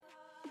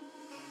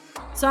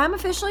So I'm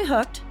officially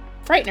hooked.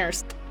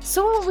 Frighteners.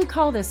 So what would we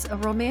call this? A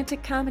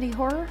romantic comedy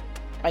horror?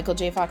 Michael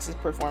J. Fox's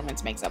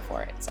performance makes up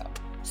for it, so.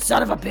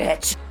 Son of a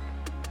bitch.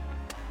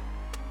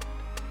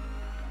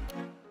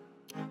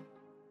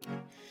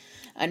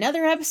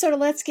 Another episode of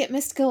Let's Get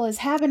Mystical is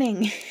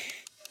happening.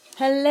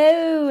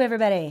 Hello,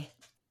 everybody.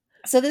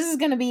 So this is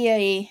going to be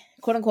a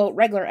quote-unquote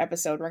regular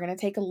episode. We're going to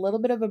take a little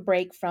bit of a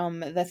break from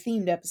the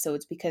themed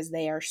episodes because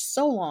they are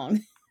so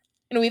long.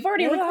 And we've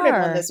already recorded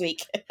one this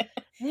week.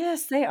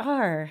 Yes, they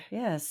are.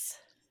 Yes.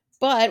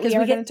 But we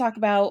are going to talk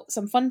about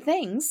some fun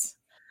things.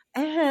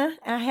 I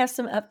have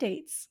some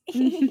updates.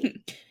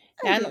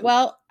 And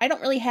well, I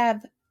don't really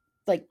have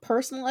like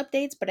personal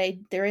updates, but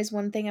there is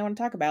one thing I want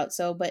to talk about.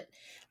 But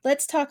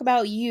let's talk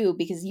about you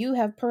because you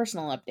have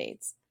personal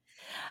updates.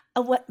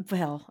 What?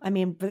 Well, I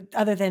mean,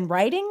 other than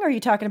writing, or are you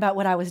talking about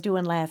what I was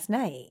doing last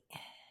night?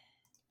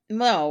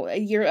 No,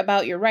 you're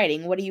about your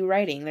writing. What are you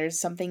writing? There's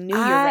something new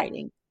you're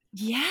writing.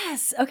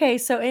 Yes. Okay.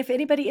 So if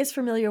anybody is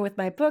familiar with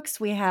my books,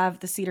 we have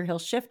the Cedar Hill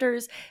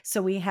Shifters.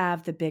 So we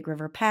have the Big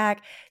River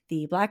Pack,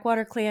 the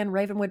Blackwater Clan,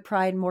 Ravenwood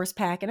Pride, Morse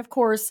Pack, and of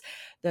course,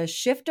 the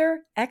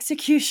Shifter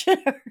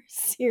Executioner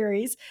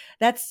series.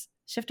 That's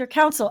Shifter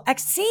Council.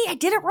 See, I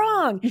did it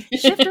wrong.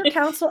 Shifter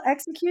Council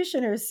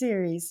Executioner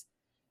series.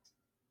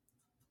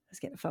 Let's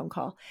get a phone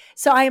call.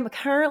 So I am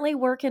currently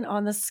working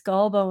on the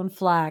Skullbone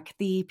Flack.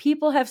 The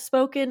people have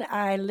spoken.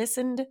 I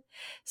listened.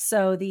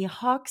 So the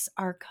Hawks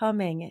are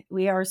coming.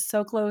 We are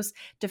so close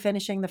to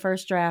finishing the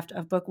first draft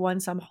of book 1.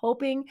 So I'm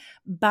hoping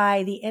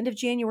by the end of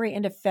January,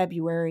 end of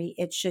February,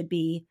 it should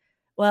be,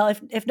 well,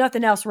 if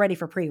nothing else, ready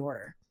for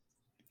pre-order.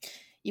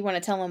 You want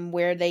to tell them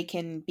where they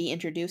can be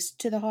introduced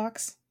to the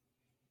Hawks?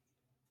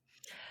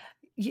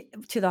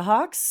 To the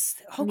Hawks?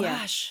 Oh, yeah.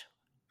 Gosh.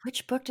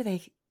 Which book do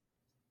they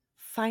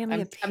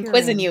finally appear? I'm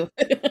quizzing you.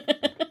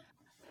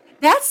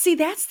 That's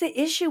the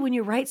issue when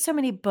you write so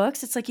many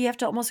books. It's like you have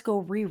to almost go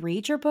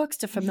reread your books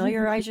to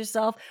familiarize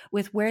yourself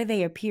with where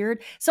they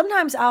appeared.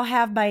 Sometimes I'll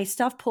have my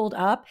stuff pulled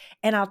up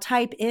and I'll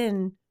type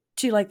in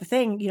to like the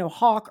thing,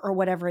 Hawk or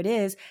whatever it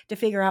is, to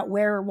figure out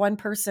where one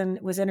person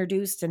was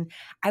introduced. And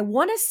I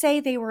want to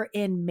say they were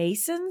in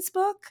Mason's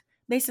book,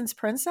 Mason's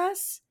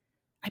Princess,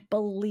 I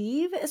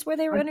believe is where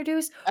they were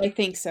introduced. I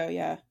think so,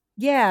 yeah.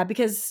 Yeah,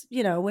 because,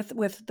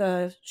 with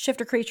the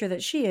shifter creature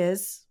that she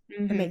is,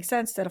 it makes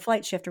sense that a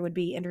flight shifter would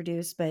be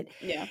introduced. But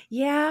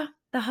yeah,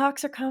 the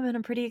Hawks are coming.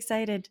 I'm pretty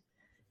excited.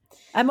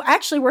 I'm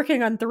actually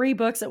working on 3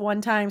 books at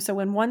one time. So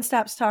when one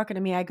stops talking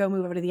to me, I go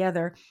move over to the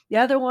other. The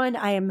other one,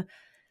 I am,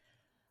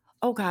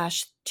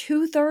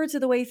 2/3 of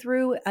the way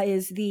through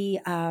is the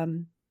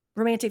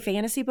romantic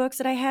fantasy books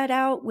that I had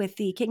out with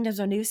the Kingdoms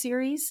of New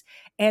series.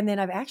 And then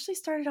I've actually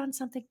started on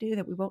something new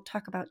that we won't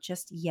talk about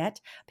just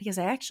yet because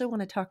I actually want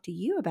to talk to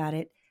you about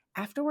it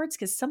afterwards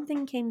because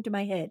something came to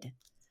my head.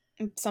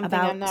 Something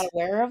I'm not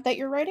aware of that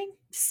you're writing?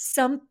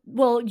 I'm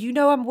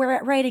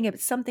writing it.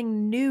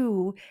 Something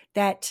new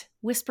that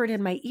whispered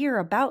in my ear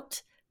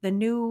about the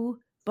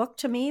new book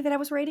to me that I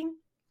was writing.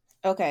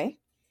 Okay.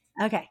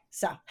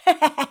 So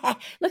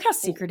look how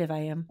secretive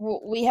I am.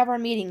 Well, we have our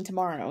meeting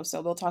tomorrow,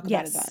 so we'll talk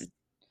about it then.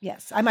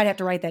 Yes, I might have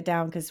to write that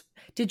down because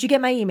did you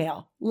get my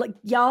email? Look,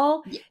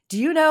 y'all, do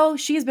you know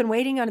she's been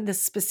waiting on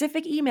this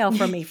specific email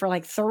from me for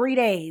like 3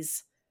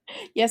 days?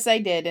 Yes, I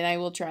did, and I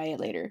will try it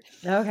later.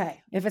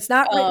 Okay. If it's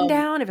not written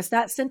down, if it's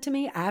not sent to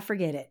me, I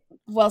forget it.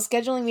 Well,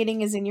 scheduling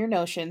meeting is in your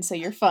Notion, so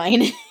you're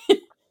fine.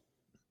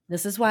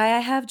 This is why I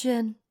have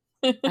Jen.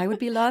 I would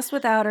be lost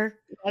without her.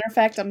 Matter of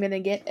fact, I'm going to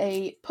get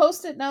a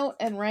Post-it note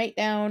and write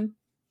down,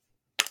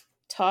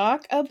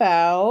 talk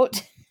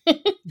about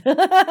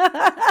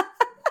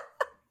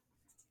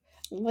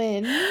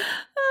Lynn.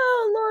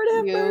 Oh, Lord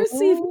have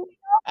mercy.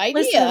 Idea.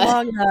 Listen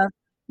long enough.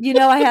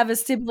 I have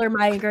vestibular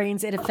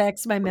migraines. It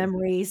affects my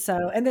memory.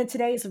 So, and then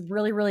today is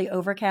really, really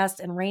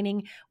overcast and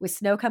raining with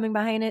snow coming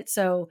behind it.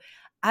 So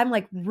I'm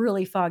like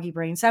really foggy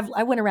brain. So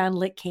I went around,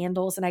 lit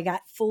candles, and I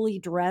got fully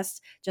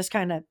dressed, just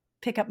kind of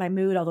pick up my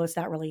mood, although it's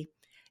not really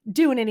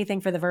doing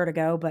anything for the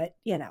vertigo, but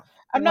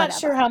I'm not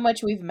sure how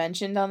much we've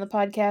mentioned on the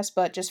podcast,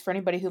 but just for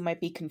anybody who might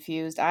be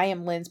confused, I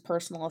am Lynn's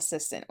personal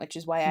assistant, which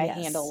is why I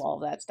handle all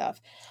that stuff.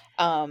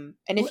 And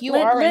if you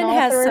are an author,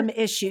 has some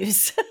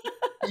issues.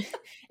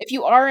 If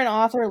you are an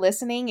author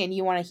listening and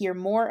you want to hear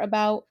more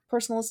about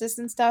personal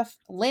assistant stuff,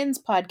 Lynn's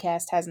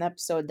podcast has an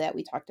episode that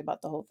we talked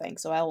about the whole thing.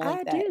 So I'll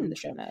link that in the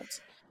show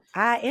notes.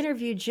 I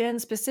interviewed Jen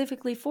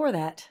specifically for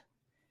that.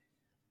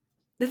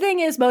 The thing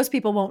is, most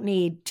people won't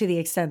need to the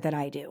extent that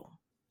I do.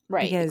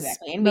 Right, because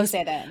exactly. And we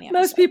say that in the episode.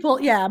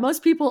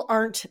 Most people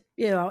aren't,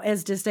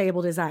 as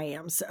disabled as I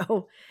am.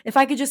 So if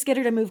I could just get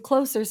her to move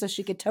closer so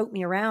she could tote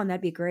me around,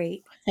 that'd be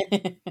great.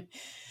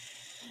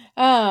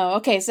 Oh,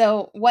 okay.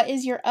 So what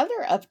is your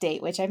other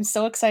update, which I'm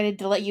so excited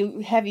to let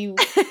you have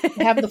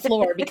the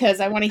floor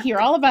because I want to hear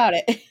all about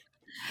it.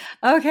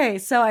 Okay,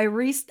 so I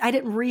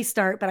didn't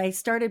restart, but I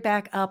started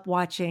back up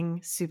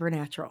watching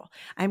Supernatural.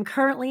 I'm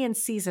currently in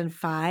season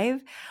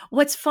 5.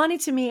 What's funny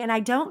to me, and I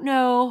don't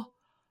know.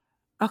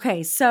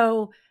 Okay,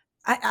 so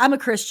I'm a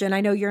Christian.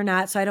 I know you're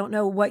not, so I don't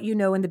know what you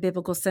know in the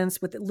biblical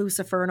sense with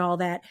Lucifer and all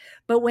that.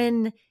 But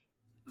when,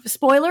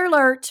 spoiler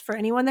alert for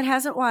anyone that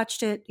hasn't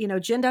watched it,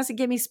 Jen doesn't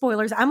give me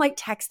spoilers. I'm like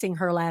texting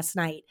her last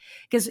night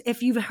because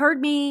if you've heard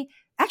me,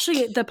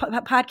 actually the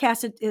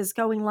podcast is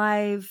going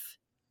live,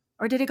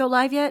 or did it go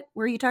live yet?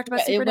 Where you talked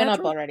about Supernatural? It went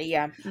up already,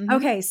 yeah. Mm-hmm.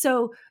 Okay,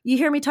 so you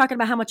hear me talking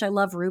about how much I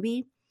love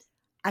Ruby.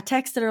 I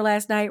texted her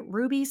last night,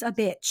 Ruby's a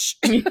bitch.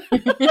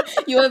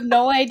 You have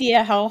no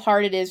idea how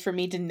hard it is for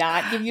me to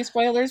not give you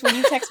spoilers when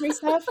you text me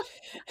stuff.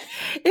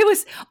 It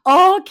was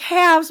all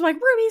caps. I'm like,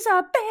 Ruby's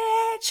a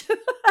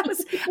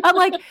bitch. I'm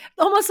like,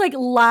 almost like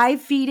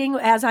live feeding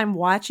as I'm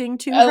watching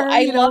to her.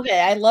 I love it.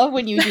 I love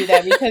when you do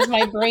that because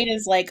my brain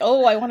is like,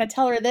 oh, I want to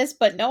tell her this,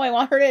 but no, I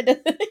want her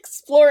to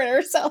explore it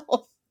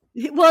herself.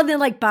 Well, and then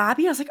like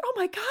Bobby, I was like, oh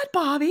my God,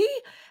 Bobby,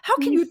 how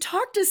can you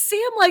talk to Sam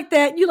like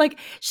that? And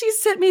she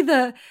sent me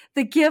the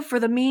GIF or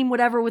the meme,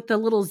 whatever, with the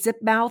little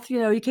zip mouth,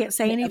 you can't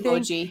say anything.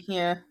 Emoji,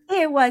 yeah.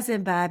 It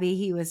wasn't Bobby.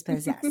 He was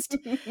possessed.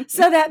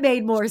 So that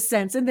made more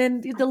sense. And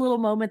then the little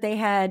moment they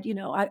had,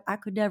 I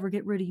could never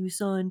get rid of you,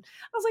 son.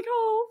 I was like,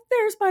 oh,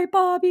 there's my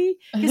Bobby.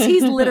 Because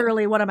he's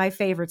literally one of my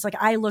favorites. Like,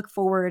 I look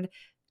forward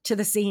to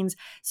the scenes.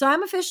 So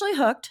I'm officially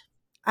hooked.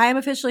 My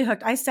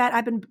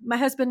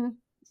husband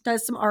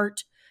does some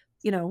art.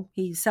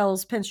 He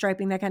sells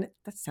pinstriping,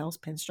 that sells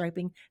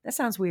pinstriping. That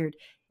sounds weird.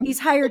 He's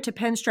hired to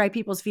pinstripe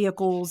people's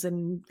vehicles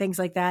and things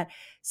like that.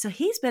 So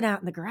he's been out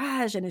in the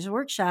garage in his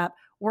workshop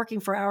working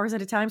for hours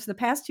at a time. So the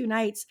past 2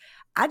 nights,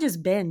 I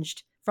just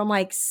binged from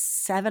like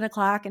 7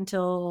 o'clock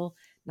until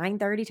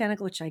 9:30, 10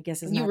 o'clock, which I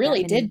guess is not. You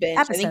really did binge.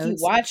 Episodes. I think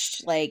you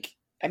watched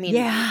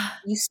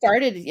you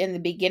started in the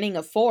beginning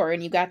of 4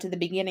 and you got to the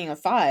beginning of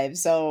 5.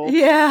 So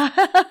yeah,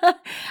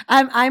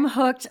 I'm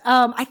hooked.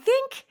 I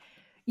think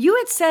you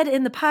had said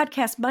in the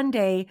podcast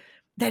Monday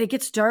that it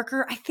gets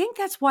darker. I think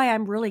that's why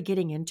I'm really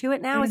getting into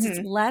it now. Is it's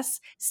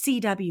less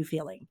CW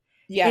feeling.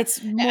 Yeah,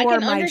 it's more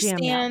my jam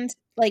now.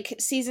 Like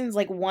seasons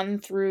 1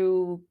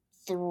 through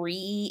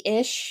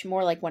 3-ish,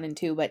 more like 1 and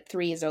 2, but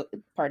 3 is a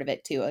part of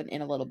it too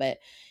in a little bit.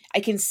 I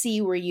can see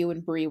where you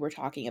and Brie were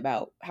talking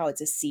about how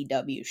it's a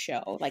CW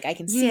show. Like I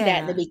can see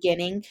that in the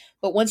beginning,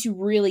 but once you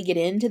really get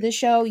into the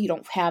show, you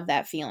don't have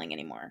that feeling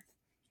anymore.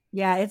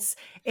 Yeah,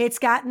 it's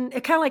gotten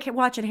kind of like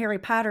watching Harry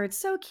Potter. It's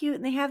so cute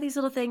and they have these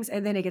little things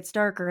and then it gets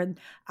darker and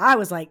I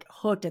was like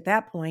hooked at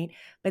that point.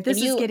 But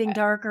this is getting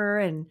darker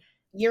and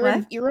you're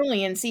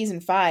only in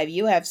season 5.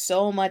 You have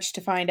so much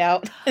to find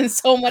out and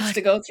so much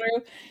to go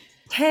through.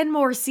 10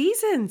 more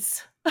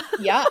seasons.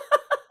 Yeah.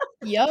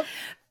 Yep.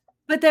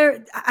 But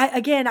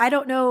I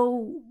don't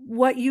know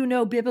what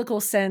biblical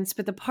sense,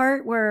 but the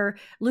part where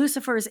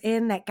Lucifer's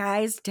in that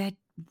guy's dead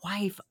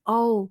wife,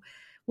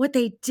 what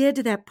they did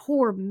to that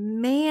poor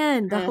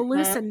man, the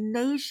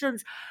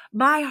hallucinations.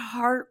 My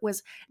heart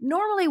was,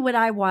 normally when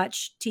I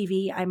watch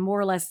TV, I'm more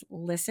or less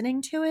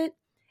listening to it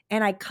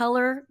and I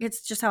color.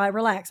 It's just how I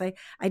relax.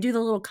 I do the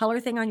little color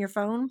thing on your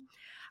phone.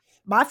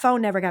 My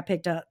phone never got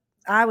picked up.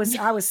 I was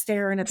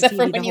staring at the TV the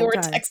whole time. Except for when you were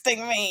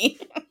texting me.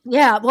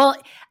 Yeah, well,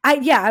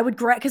 I would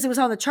grab, because it was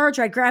on the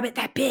charger, I'd grab it,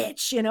 that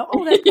bitch,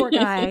 that poor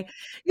guy,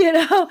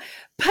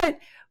 But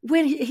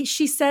when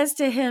she says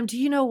to him, do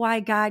you know why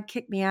God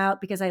kicked me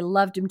out? Because I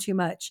loved him too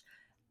much.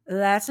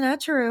 That's not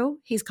true.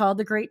 He's called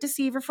the great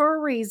deceiver for a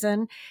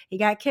reason. He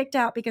got kicked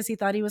out because he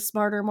thought he was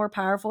smarter, more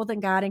powerful than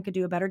God and could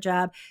do a better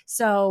job.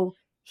 So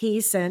he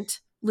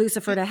sent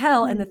Lucifer to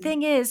hell. And the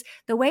thing is,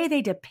 the way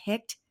they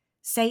depict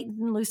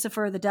Satan,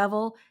 Lucifer, the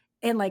devil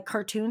in like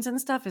cartoons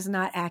and stuff is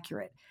not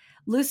accurate.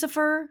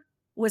 Lucifer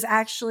was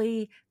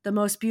actually the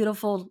most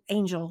beautiful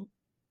angel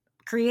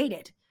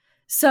created.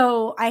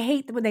 So I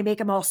hate when they make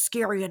him all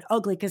scary and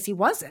ugly because he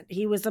wasn't.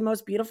 He was the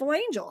most beautiful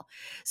angel.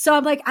 So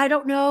I'm like, I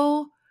don't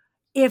know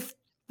if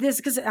this,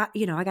 because, I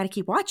got to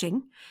keep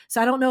watching.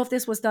 So I don't know if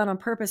this was done on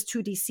purpose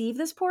to deceive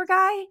this poor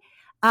guy.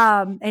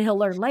 And he'll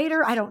learn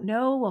later. I don't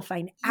know. We'll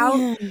find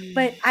out.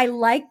 But I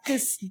like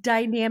this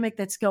dynamic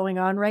that's going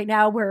on right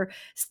now where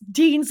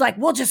Dean's like,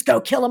 we'll just go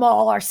kill them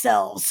all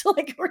ourselves.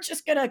 Like, we're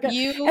just going to go.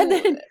 And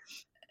then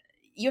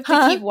you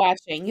have to keep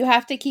watching. You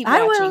have to keep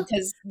watching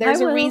because there's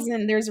a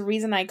reason. There's a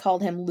reason I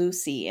called him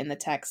Lucy in the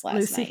text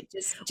last night.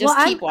 Just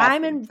keep watching.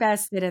 I'm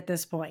invested at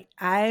this point.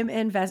 I'm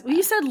invested. Well,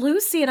 you said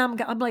Lucy, and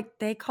I'm like,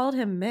 they called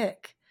him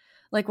Mick.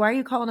 Like, why are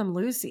you calling him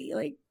Lucy?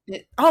 Like,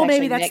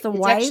 maybe that's Nick. the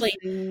wife. It's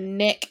actually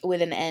Nick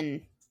with an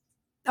N.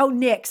 Oh,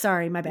 Nick.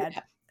 Sorry, my bad.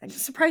 Yeah. I'm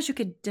surprised you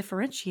could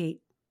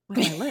differentiate with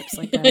my lips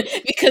like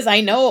that. Because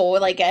I know,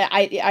 like,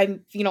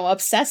 I'm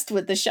obsessed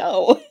with the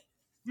show.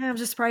 Yeah, I'm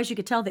just surprised you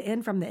could tell the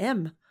N from the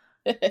M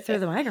through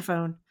the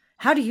microphone.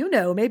 How do you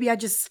know? Maybe I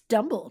just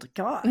stumbled.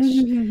 Gosh.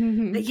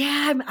 But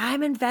yeah,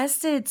 I'm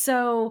invested.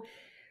 So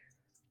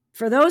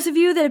for those of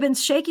you that have been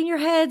shaking your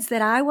heads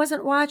that I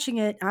wasn't watching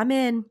it, I'm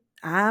in.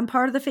 I'm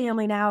part of the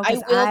family now. I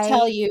will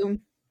tell you,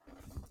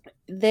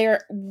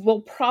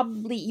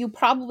 you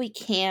probably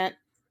can't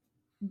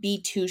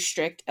be too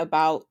strict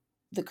about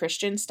the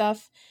Christian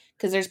stuff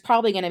because there's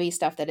probably going to be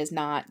stuff that is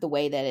not the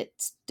way that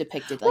it's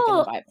depicted, like in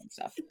the Bible and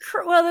stuff.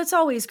 Well, that's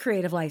always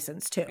creative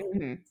license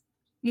too.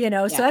 So Yeah.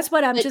 that's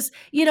what I'm But just,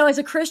 as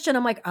a Christian,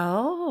 I'm like,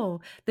 oh,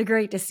 the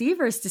great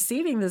deceiver is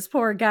deceiving this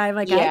poor guy. I'm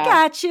like, I yeah,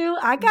 got you.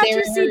 I got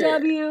you, there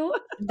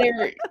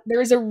CW.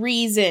 there's a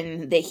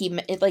reason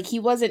that he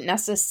wasn't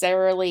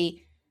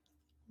necessarily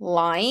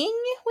lying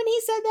when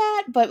he said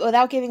that, but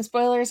without giving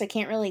spoilers, I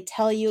can't really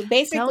tell you. Don't give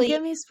Basically,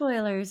 me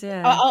spoilers.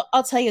 Yeah.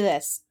 I'll tell you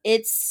this.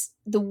 It's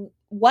the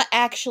what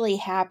actually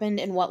happened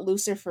and what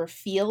Lucifer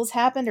feels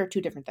happened are two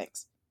different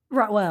things.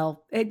 Right.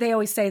 Well, they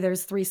always say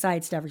there's three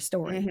sides to every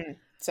story.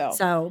 So,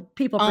 So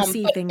people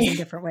perceive but things in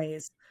different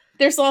ways.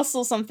 there's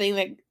also something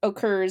that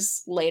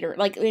occurs later.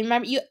 Like,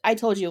 remember I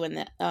told you in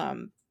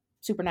the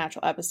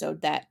supernatural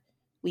episode that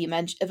we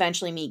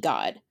eventually meet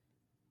God.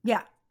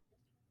 Yeah.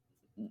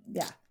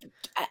 Yeah.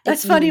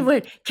 That's If funny you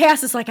when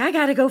Cass is like, I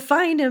got to go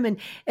find him. And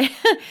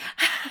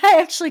I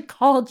actually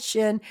called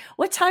Shin.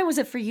 What time was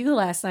it for you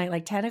last night?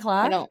 Like 10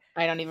 o'clock?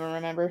 I don't even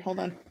remember. Hold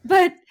on.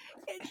 But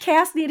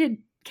Cass needed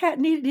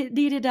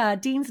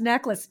Dean's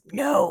necklace.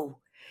 No.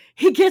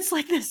 He gets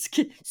like this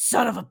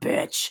son of a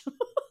bitch.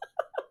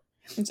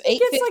 It's He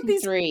gets like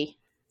these 8:53.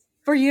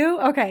 for you.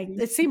 Okay.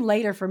 It seemed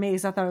later for me,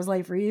 so I thought it was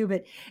late for you,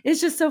 but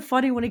it's just so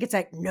funny when he gets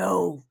like,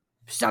 no,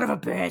 son of a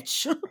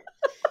bitch.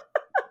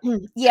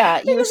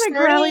 Yeah, He was like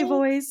growly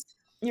voice.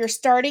 you're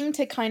starting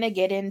to kind of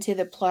get into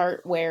the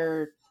part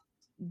where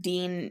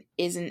Dean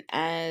isn't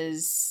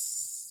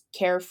as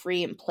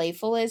carefree and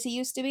playful as he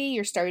used to be.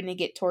 You're starting to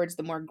get towards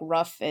the more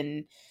gruff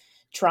and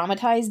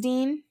traumatized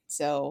Dean.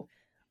 So,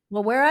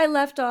 Well, where I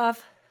left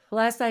off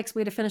last night, because we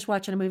had to finish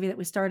watching a movie that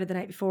we started the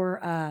night before,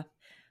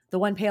 The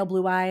One Pale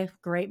Blue Eye,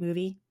 great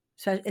movie.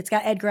 So it's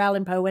got Edgar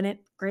Allan Poe in it,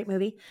 great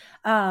movie.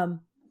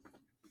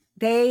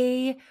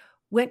 They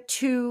went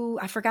to,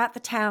 I forgot the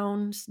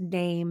town's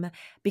name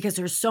because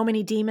there's so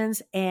many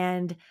demons,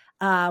 and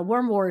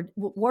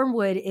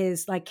Wormwood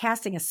is like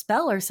casting a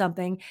spell or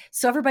something.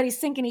 So everybody's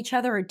thinking each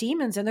other are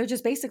demons, and they're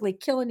just basically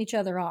killing each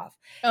other off.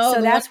 oh, So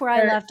the one that's where I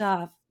where left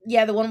off.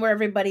 yeah, the one where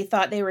everybody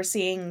thought they were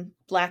seeing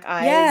black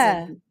eyes Yeah.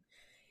 and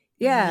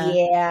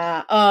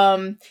Yeah.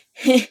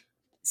 yeah.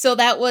 So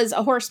that was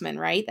a horseman,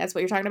 right? That's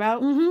what you're talking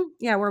about?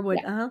 Yeah, Wormwood.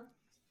 Yeah. Uh-huh.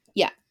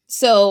 Yeah.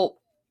 So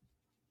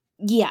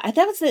yeah,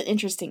 that was an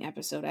interesting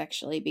episode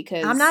actually I'm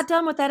because not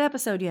done with that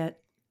episode yet.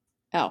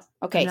 oh,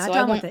 I'm okay. not So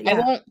done with it. I Yeah.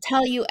 won't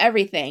tell you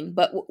everything,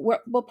 but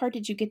what part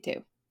did you get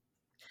to?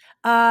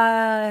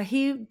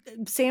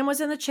 Sam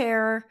was in the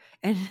chair,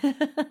 and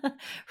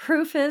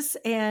Rufus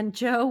and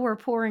Joe were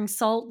pouring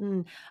salt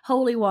and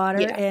holy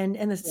water, Yeah. and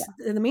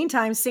Yeah. in the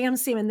meantime,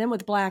 Sam's seeing them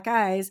with black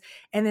eyes,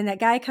 and then that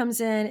guy comes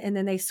in, and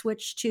then they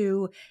switch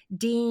to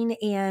Dean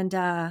and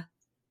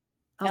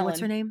what's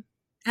her Ellen. name?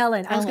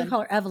 Ellen. I was going to Ellen.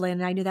 call her Evelyn,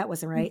 and I knew that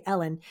wasn't right.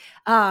 Ellen.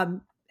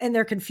 And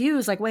they're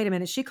confused, like, wait a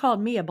minute, she called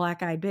me a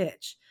black-eyed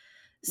bitch.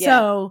 Yeah.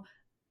 So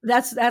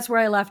that's where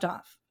I left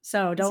off.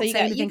 So So don't say you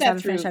anything 'cause I got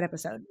haven't finished through that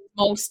episode.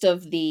 most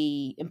of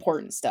the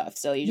important stuff.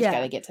 So you just got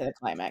Yeah. to get to the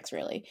climax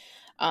really.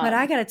 But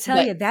I gotta tell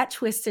But you, that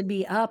twisted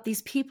me up.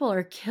 These people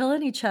are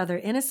killing each other,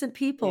 innocent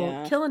people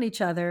yeah. killing each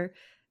other,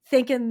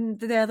 thinking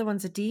that the other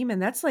one's a demon.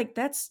 That's like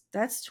that's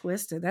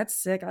twisted. That's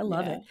sick. I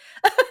love Yeah.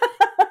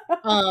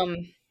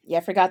 it. Yeah,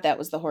 I forgot that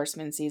was the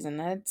Horseman season.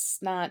 That's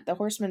not the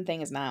Horseman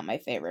thing is not my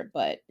favorite,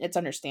 but it's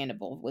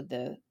understandable with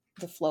the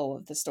flow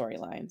of the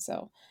storyline.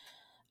 So,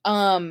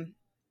 and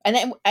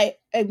then I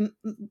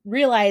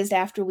realized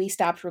after we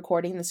stopped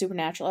recording the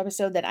Supernatural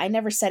episode that I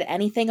never said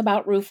anything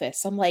about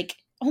Rufus. I'm like,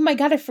 oh my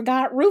god, I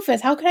forgot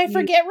Rufus. How could I You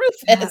forget got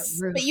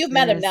Rufus? But you've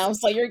met him Rufus. now,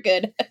 so you're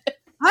good.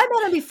 I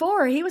met him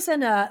before. He was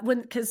in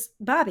because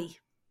Bobby.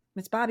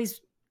 It's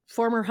Bobby's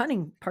former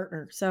hunting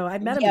partner. So I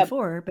met him Yeah,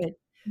 before, but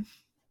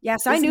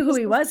yes, I knew isn't who this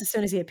he was as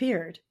soon as he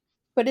appeared.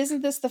 but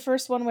isn't this the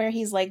first one where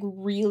he's like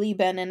really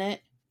been in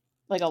it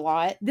like a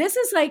lot? This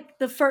is like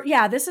the first,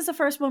 yeah, this is the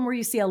first one where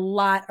you see a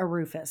lot of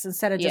Rufus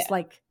instead of Yeah. just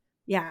like,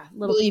 yeah,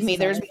 little Believe me, pieces of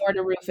there's it. more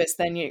to Rufus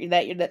than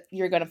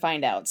you're going to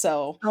find out.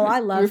 So Oh, I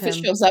love Rufus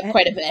him. shows up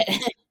quite a bit.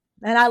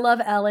 And I love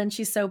Ellen.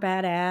 She's so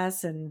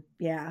badass. And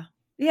yeah.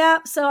 Yeah.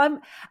 So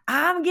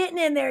I'm getting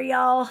in there,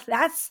 y'all.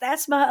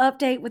 That's my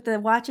update with the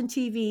watching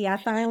TV. I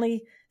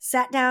finally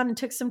sat down and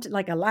took some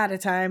like a lot of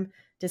time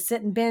to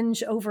sit and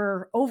binge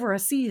over a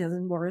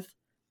season worth.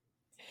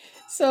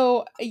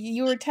 So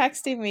you were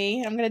texting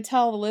me. I'm going to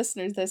tell the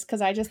listeners this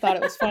because I just thought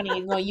it was funny.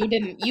 No, you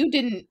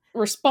didn't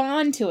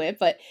respond to it,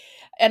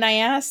 and I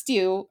asked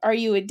you, "Are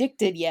you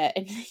addicted yet?"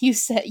 And you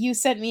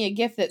sent me a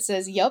gift that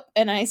says "Yup,"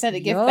 and I sent a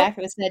gift Yup. back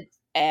that said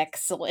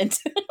 "Excellent."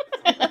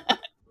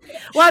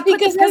 Well, I put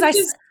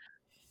because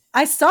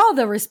I saw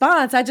the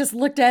response. I just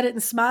looked at it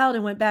and smiled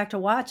and went back to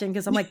watching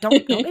because I'm like, don't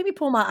make me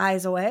pull my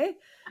eyes away.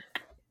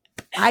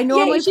 I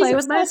normally she's play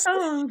with my obsessed.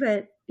 phone,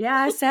 but yeah,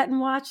 I sat and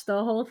watched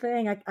the whole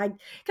thing. I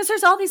because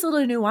there's all these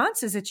little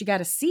nuances that you got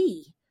to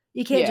see.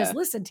 You can't just Yeah.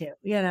 listen to,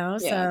 Yeah.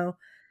 So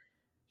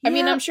I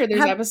mean, yeah. I'm sure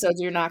there's episodes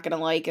you're not gonna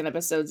like and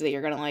episodes that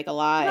you're gonna like a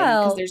lot, and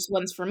because Well, there's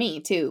ones for me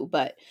too.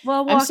 But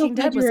well, I'm so Walking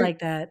glad Dead was you're like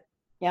that.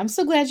 yeah, I'm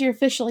so glad you're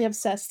officially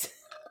obsessed.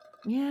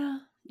 Yeah,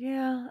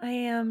 yeah, I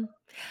am.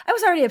 I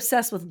was already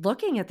obsessed with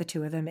looking at the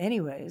two of them,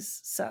 anyways.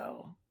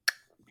 So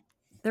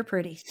they're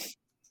pretty.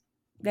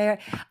 There,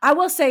 I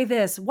will say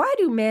this: why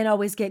do men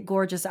always get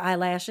gorgeous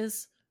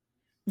eyelashes?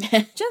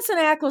 Jensen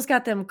Ackles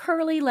got them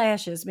curly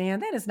lashes, man.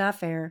 That is not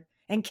fair.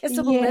 And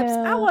kissable lips.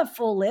 I Yeah. want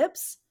full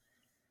lips.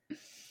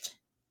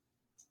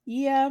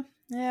 Yeah.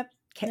 Yep.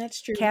 Ca-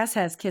 That's true. Cass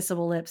has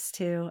kissable lips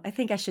too. I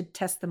think I should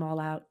test them all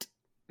out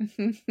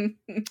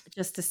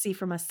just to see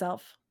for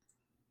myself.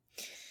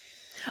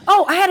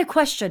 Oh, I had a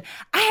question.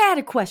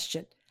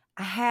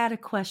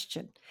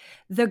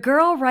 The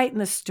girl writing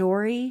the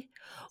story,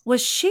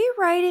 was she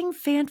writing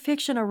fan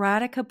fiction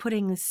erotica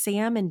putting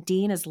Sam and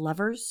Dean as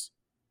lovers?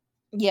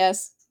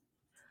 Yes.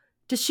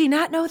 Does she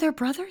not know they're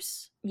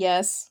brothers?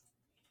 Yes.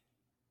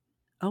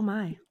 Oh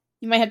my.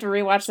 You might have to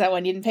rewatch that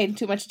one. You didn't pay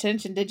too much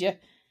attention, did you?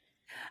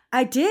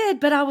 I did,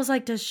 but I was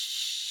like, does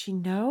she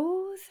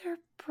know they're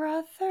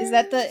brothers? Is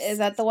that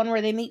the one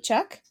where they meet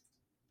Chuck?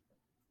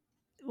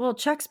 Well,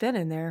 Chuck's been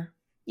in there.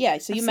 Yeah,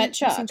 so you met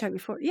Chuck. I've seen Chuck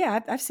before. Yeah,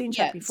 I've seen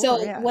Chuck Yeah. before.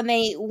 So Yeah.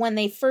 when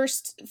they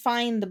first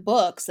find the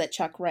books that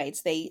Chuck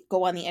writes, they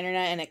go on the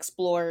internet and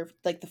explore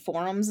like the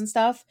forums and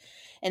stuff,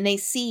 and they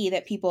see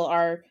that people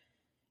are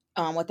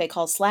what they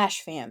call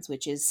slash fans,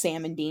 which is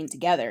Sam and Dean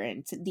together.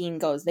 And Dean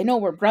goes, "They know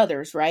we're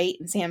brothers, right?"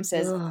 And Sam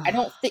says, Ugh. "I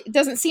don't. It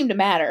doesn't seem to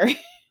matter."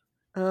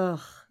 Ugh,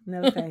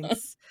 no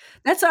thanks.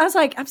 That's what I was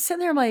like. I'm sitting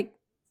there. I'm like,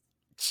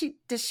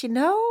 does she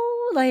know?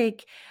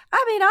 Like,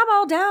 I mean, I'm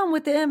all down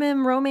with the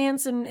MM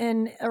romance and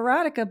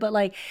erotica, but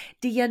like,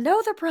 do you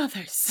know the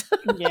brothers?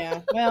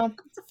 Yeah. Well,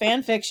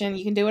 fan fiction.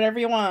 You can do whatever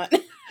you want.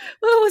 Well,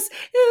 it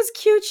was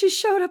cute. She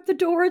showed up the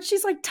door and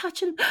she's like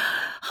touching him.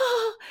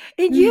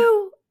 And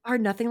you are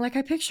nothing like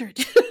I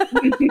pictured.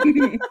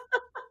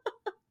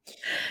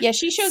 Yeah,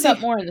 she shows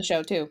up more in the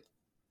show too.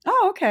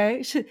 Oh,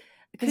 okay.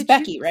 It's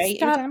Becky, right?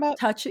 You're talking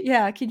about?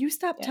 Yeah. Can you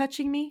stop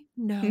touching me?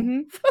 No.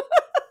 Mm-hmm.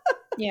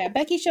 Yeah,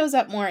 Becky shows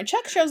up more.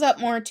 Chuck shows up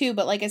more too,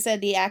 but like I said,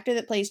 the actor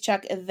that plays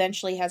Chuck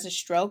eventually has a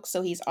stroke,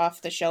 so he's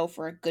off the show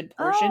for a good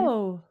portion.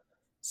 Oh.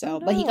 So,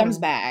 but he comes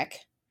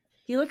back.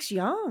 He looks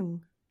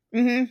young.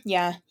 Mm-hmm.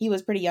 Yeah, he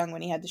was pretty young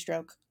when he had the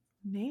stroke.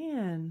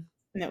 Man.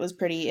 And it was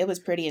pretty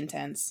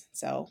intense.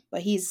 So,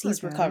 but he's Poor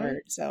guy.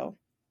 recovered, so.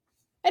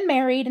 And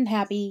married and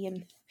happy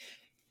and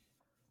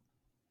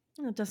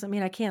It doesn't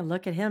mean I can't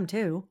look at him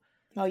too.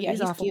 Oh yeah,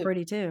 he's awful cute.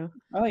 pretty too.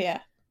 Oh yeah.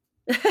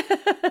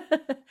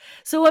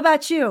 So what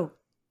about you?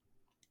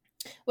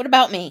 What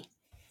about me?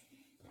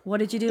 What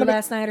did you do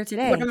last night or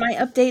today? What are my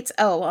updates?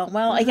 Oh,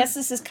 well, I guess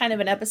this is kind of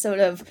an episode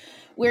of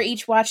we're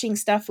each watching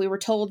stuff we were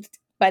told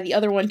by the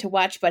other one to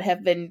watch but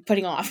have been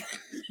putting off.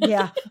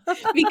 Yeah.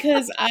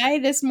 Because I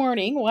this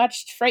morning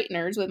watched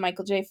Frighteners with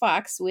Michael J.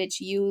 Fox,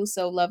 which you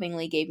so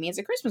lovingly gave me as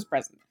a Christmas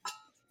present.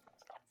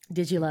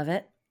 Did you love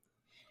it?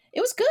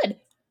 It was good.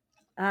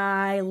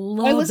 I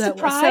love it. I was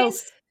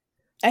surprised.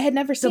 I had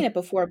never seen it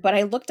before, but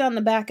I looked on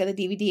the back of the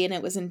DVD and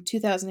it was in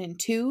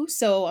 2002,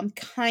 so I'm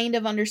kind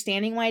of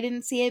understanding why I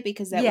didn't see it,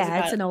 because that was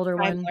about it's an older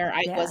one where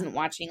I wasn't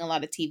watching a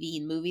lot of TV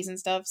and movies and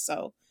stuff,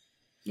 so.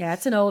 Yeah,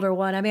 it's an older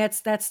one. I mean,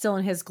 that's still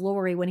in his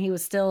glory when he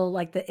was still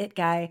like the it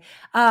guy.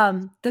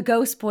 The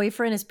ghost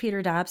boyfriend is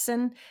Peter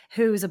Dobson,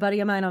 who's a buddy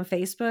of mine on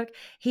Facebook.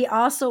 He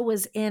also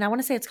was in, I want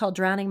to say it's called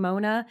Drowning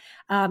Mona,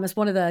 as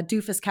one of the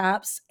doofus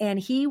cops, and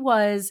he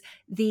was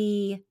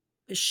the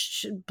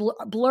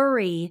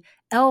blurry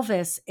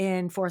Elvis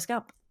in Forrest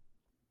Gump.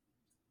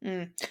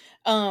 You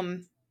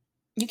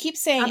keep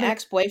saying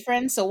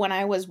ex-boyfriend, so when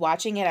I was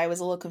watching it, I was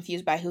a little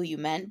confused by who you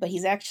meant, but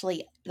he's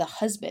actually the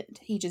husband.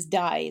 He just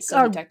dies.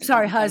 So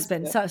sorry,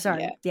 husband.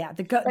 Sorry. Yeah,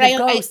 the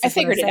ghost. I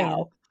figured it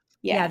out.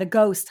 Yeah, the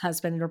ghost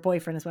husband or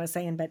boyfriend is what I was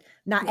saying, but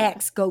not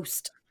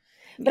ex-ghost.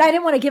 But I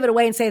didn't want to give it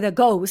away and say the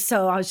ghost,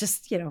 so I was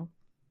just, the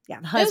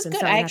husband. It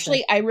was good.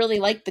 Actually, I really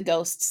liked the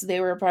ghosts. They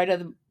were part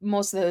of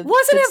most of the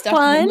Wasn't it stuff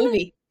fun? in the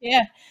movie.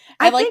 Yeah,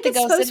 I liked think the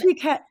ghosts. Supposed to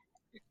be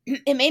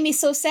it made me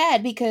so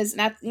sad because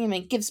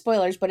give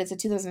spoilers, but it's a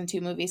 2002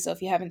 movie, so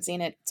if you haven't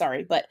seen it,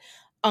 sorry, but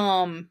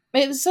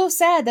it was so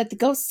sad that the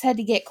ghosts had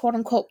to get quote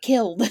unquote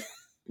killed.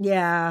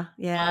 Yeah,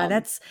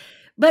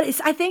 but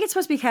I think it's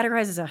supposed to be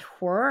categorized as a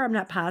horror. I'm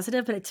not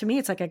positive, but to me,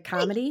 it's like a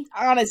comedy.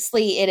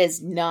 Honestly, it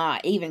is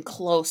not even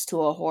close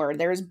to a horror.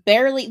 There's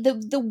barely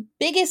the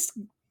biggest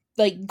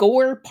like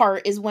gore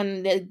part is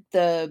when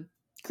the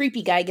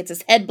creepy guy gets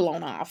his head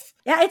blown off.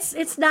 Yeah,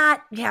 it's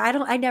not. Yeah,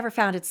 I never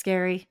found it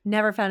scary.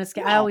 Never found it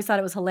scary. No. I always thought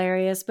it was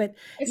hilarious, but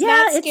it's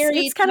not scary.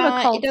 It's kind of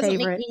a cult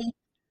favorite.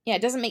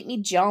 It doesn't make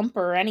me jump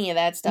or any of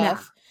that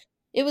stuff.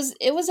 No.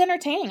 It was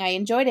entertaining. I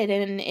enjoyed it,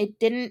 and it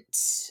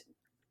didn't.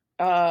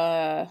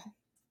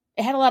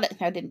 It had a lot of.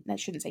 I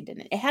shouldn't say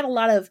didn't. It had a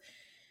lot of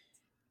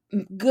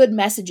good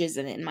messages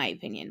in it, in my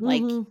opinion.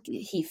 Mm-hmm. Like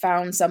he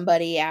found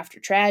somebody after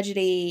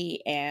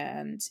tragedy,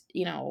 and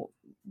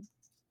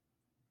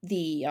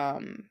the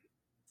oh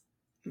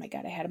my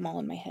god, I had them all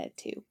in my head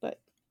too, but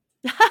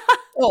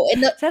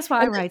that's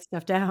why I write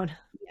stuff down.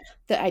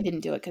 I didn't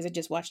do it because I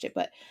just watched it,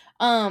 but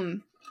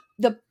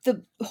the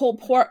whole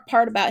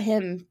part about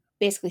him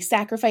basically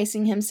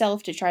sacrificing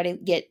himself to try to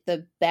get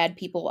the bad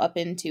people up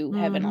into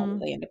heaven, although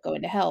they end up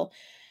going to hell.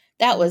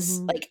 That was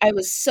Mhm. like, I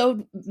was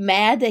so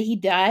mad that he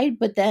died,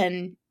 but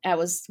then I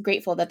was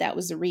grateful that that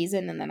was the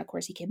reason, and then, of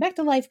course, he came back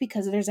to life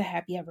because there's a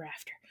happy ever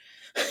after.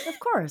 Of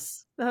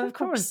course, Of of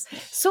course.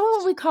 course. So what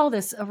would we call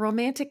this? A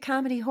romantic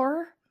comedy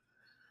horror?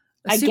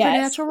 A I guess.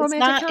 supernatural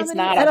romantic It's comedy?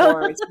 not a I don't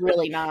horror, it's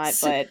really not,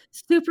 Su but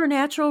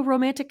supernatural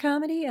romantic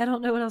comedy? I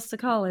don't know what else to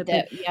call it, but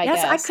that yeah, I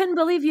yes, I guess. couldn't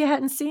believe you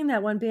hadn't seen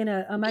that one being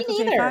a Me Michael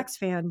J. neither. Fox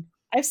fan.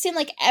 I've seen,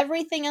 like,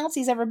 everything else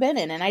he's ever been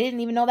in, and I didn't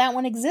even know that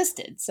one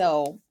existed,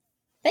 so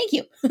thank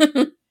you.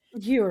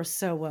 You are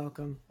so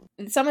welcome.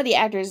 Some of the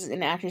actors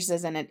and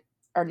actresses in it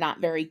are not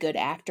very good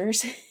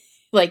actors.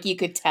 Like, you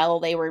could tell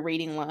they were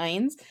reading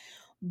lines,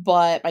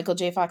 but Michael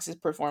J. Fox's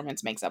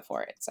performance makes up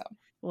for it, so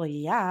Well,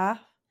 yeah.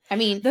 I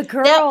mean, The that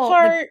girl the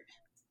part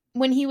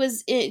when he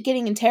was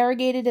getting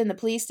interrogated in the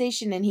police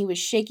station and he was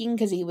shaking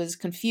because he was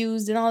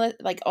confused and all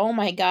that, like, oh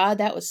my god,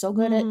 that was so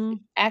good at Mhm,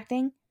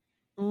 acting.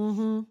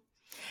 mhm.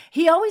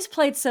 He always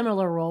played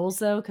similar roles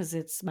though, because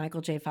it's Michael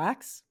J.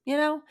 Fox, you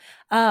know?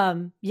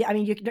 Yeah, I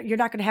mean, you're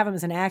not gonna have him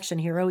as an action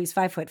hero, he's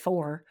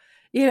 5'4".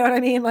 You know what I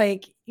mean?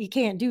 Like, you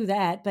can't do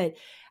that, but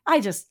I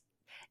just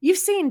you've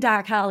seen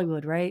Doc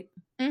Hollywood, right?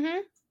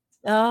 Mhm.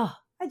 Oh,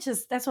 I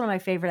just that's one of my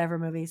favorite ever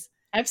movies.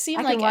 I've seen,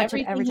 I can like, watch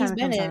it everything every he's time it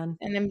been comes in, on.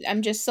 and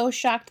I'm just so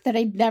shocked that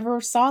I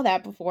never saw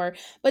that before.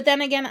 But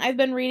then again, I've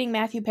been reading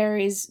Matthew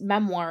Perry's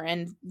memoir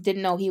and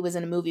didn't know he was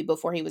in a movie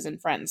before he was in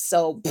Friends,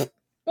 so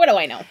what do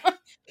I know?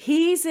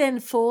 He's in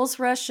Fools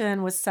Rush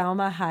In with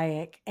Salma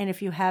Hayek, and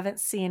if you haven't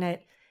seen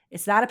it,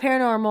 it's not a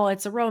paranormal,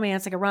 it's a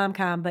romance, like a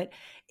rom-com, but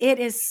it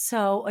is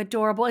so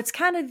adorable. It's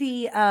kind of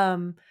the,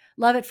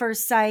 Love at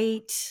First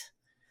Sight,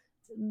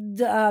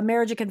 the,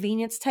 Marriage of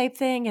Convenience type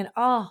thing, and,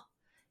 oh,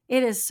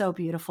 it is so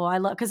beautiful. I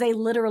love because they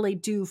literally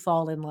do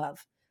fall in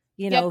love,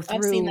 Yep,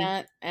 I've seen through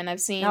that, and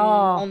I've seen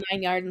oh, Whole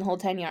 9 Yard and the Whole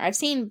 10 Yard. I've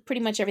seen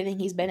pretty much everything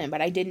he's been in,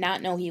 but I did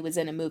not know he was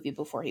in a movie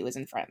before he was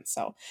in Friends,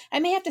 so I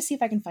may have to see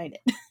if I can find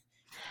it.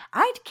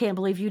 I can't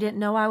believe you didn't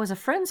know I was a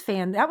Friends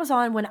fan. That was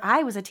on when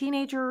I was a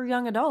teenager or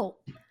young adult.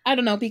 I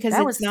don't know, because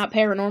That it's was not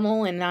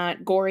paranormal and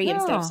not gory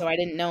and stuff, no. so I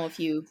didn't know if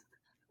you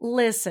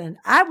Listen,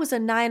 I was a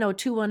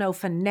 90210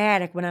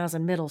 fanatic when I was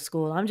in middle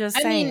school. I'm just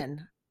I mean, saying.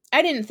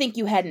 I didn't think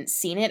you hadn't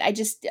seen it. I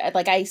just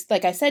like I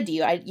said to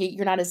you,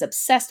 you're not as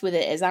obsessed with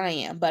it as I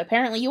am, but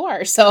apparently you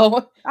are.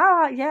 So,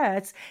 Ah, yeah,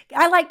 it's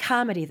I like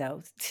comedy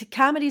though.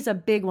 Comedy's a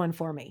big one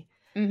for me.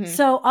 mhm,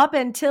 So up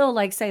until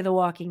like say The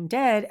Walking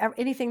Dead,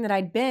 anything that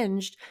I'd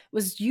binged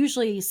was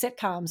usually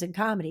sitcoms and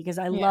comedy because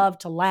I yeah. love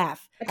to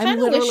laugh. I I'm kind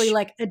of literally wish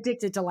like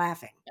addicted to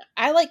laughing.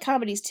 I like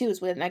comedies too,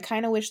 and I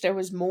kind of wish there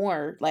was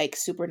more like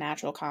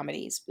supernatural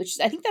comedies, which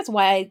I think that's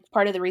why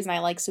part of the reason I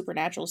like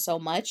Supernatural so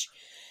much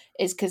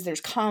is because there's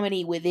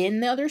comedy within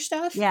the other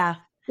stuff. Yeah.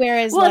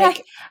 Whereas, Well, and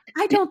like,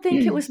 I don't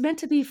think it was meant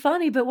to be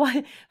funny, but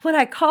when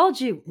I called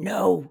you,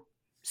 no,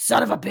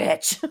 son of a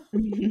bitch.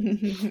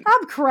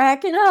 I'm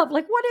cracking up.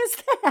 Like, what is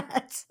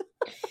that?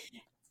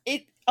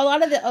 a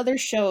lot of the other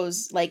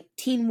shows like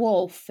Teen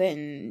Wolf,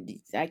 and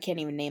I can't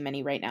even name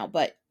any right now,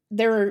 but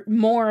they're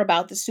more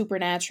about the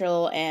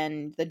supernatural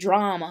and the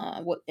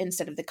drama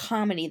instead of the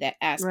comedy that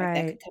aspect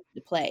that could Right. come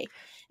into play.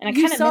 And I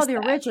kind of miss that.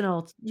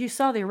 You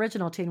saw the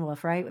original Teen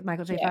Wolf, right? With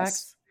Michael J.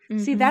 Yes.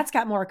 Fox? See, Hmm. that's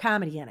got more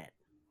comedy in it.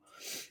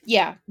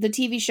 Yeah, the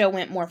TV show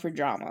went more for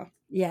drama.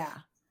 Yeah.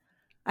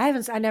 I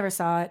never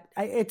saw it.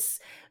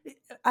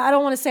 I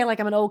don't wanna say like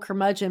I'm an old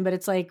curmudgeon, but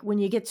it's like when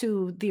you get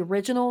to the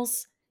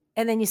originals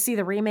and then you see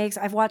the remakes.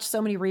 I've watched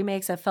so many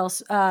remakes.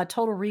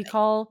 Total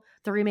Recall,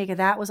 the remake of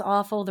that was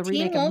awful. The Teen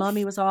remake of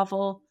Mummy Wolf, was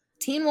awful.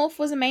 Teen Wolf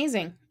was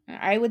amazing.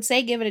 I would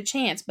say give it a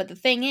chance, but the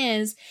thing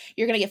is,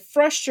 you're gonna get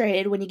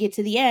frustrated when you get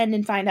to the end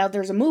and find out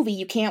there's a movie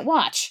you can't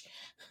watch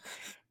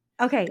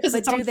Okay, because but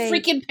it's on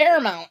freaking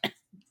Paramount.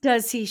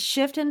 does he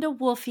shift into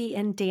Wolfie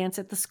and dance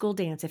at the school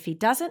dance? If he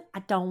doesn't, I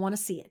don't wanna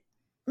see it.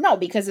 No,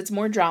 because it's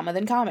more drama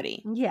than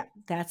comedy. Yeah,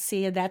 that's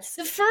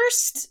The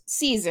first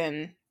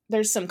season,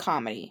 there's some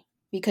comedy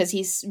because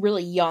he's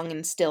really young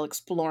and still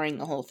exploring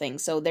the whole thing.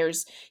 So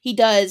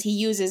he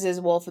uses his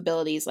wolf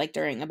abilities like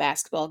during a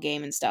basketball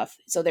game and stuff.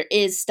 So there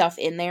is stuff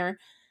in there.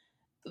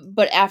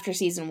 But after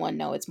season 1,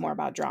 no, it's more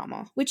about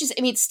drama, which is,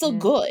 I mean, it's still yeah.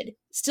 good,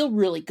 still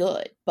really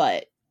good,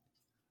 but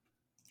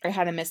I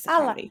kind of miss the I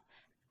like comedy.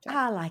 So,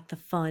 I like the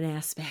fun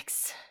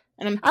aspects.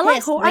 and I'm I like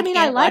pissed horror. that I I mean,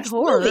 I can't like watch the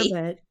horror, movie.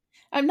 but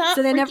I'm not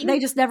so freaking they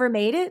just never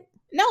made it?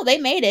 No, they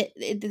made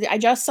it. I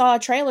just saw a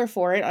trailer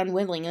for it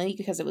unwillingly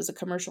because it was a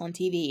commercial on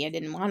TV. I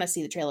didn't want to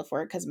see the trailer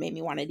for it because it made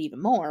me want it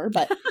even more,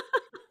 but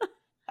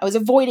I was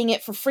avoiding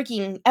it for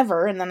freaking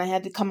ever, and then I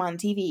had to come on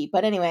TV.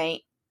 But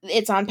anyway,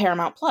 it's on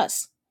Paramount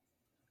Plus.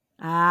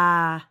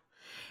 Ah,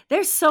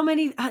 there's so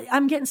many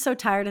I'm getting so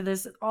tired of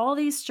this. All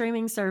these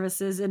streaming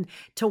services, and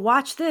to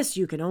watch this,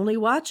 you can only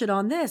watch it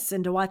on this,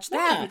 and to watch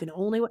that, you Yeah. can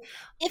only wa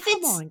If Come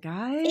it's on, if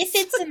guys.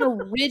 it's an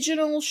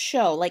original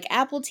show, like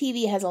Apple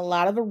TV has a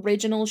lot of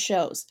original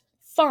shows,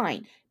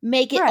 fine.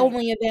 Make it Right,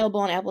 only available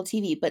on Apple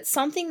TV, but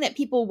something that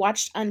people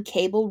watched on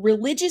cable,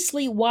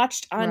 religiously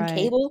watched on right.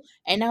 cable,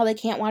 and now they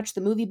can't watch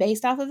the movie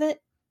based off of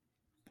it.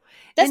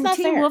 That's And not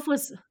Teen fair. Wolf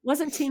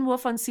wasn't Teen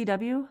Wolf on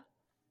CW?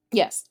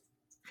 Yes.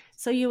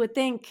 So you would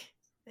think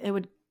it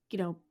would,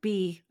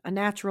 be a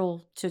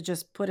natural to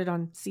just put it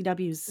on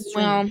CW's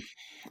streaming. Well,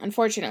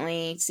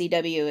 unfortunately,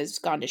 CW has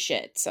gone to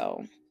shit.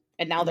 So,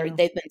 and now Well,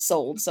 they've been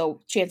sold.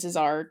 So chances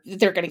are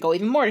they're going to go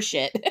even more to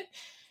shit.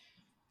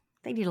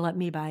 they need to let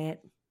me buy it.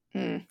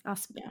 Hmm, I'll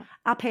yeah.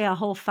 I'll pay a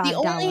whole The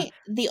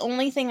 $5.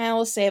 only thing I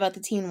will say about the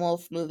Teen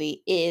Wolf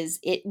movie is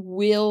it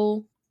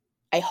will,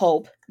 I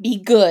hope,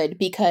 be good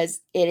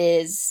because it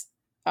is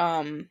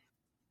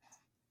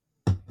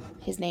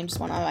his name just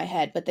went out of my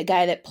head, but the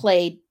guy that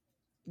played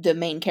the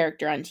main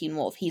character on Teen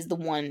Wolf, he's the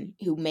one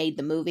who made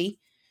the movie.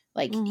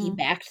 Like he Hmm.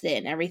 backed it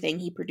and everything,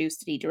 he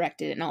produced it, he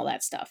directed it and all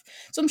that stuff.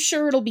 So I'm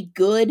sure it'll be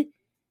good,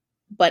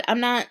 but I'm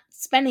not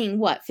spending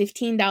what,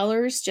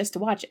 $15 just to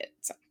watch it.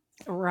 So.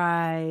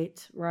 Right,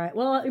 right.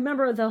 Well,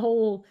 remember the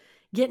whole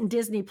getting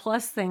Disney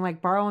Plus thing, like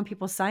borrowing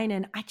people's sign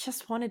in. I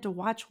just wanted to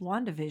watch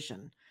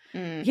WandaVision,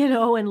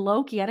 Mm. and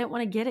Loki. I didn't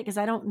want to get it because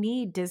I don't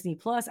need Disney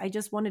Plus. I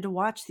just wanted to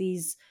watch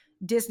these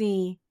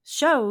Disney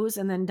shows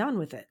and then done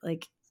with it.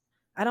 Like,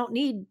 I don't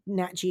need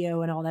Nat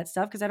Geo and all that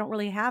stuff because I don't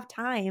really have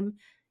time.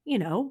 I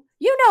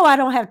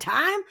don't have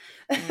time.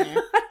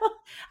 Yeah.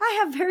 I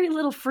have very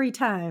little free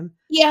time.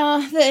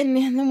 Yeah, then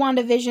the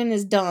WandaVision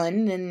is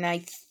done, and I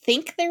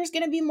think there's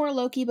going to be more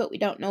Loki, but we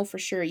don't know for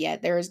sure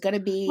yet. There is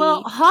going to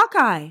Well, be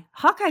Hawkeye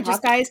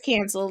just Hawkeye's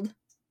canceled.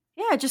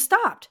 yeah, it just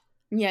stopped.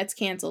 Yeah, it's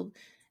canceled,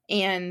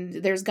 and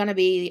there's going to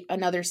be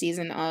another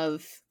season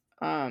of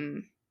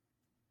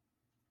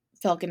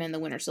Falcon and the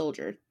Winter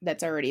Soldier.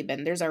 There's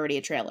already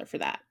a trailer for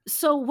that.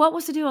 So what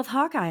was the deal with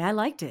Hawkeye? I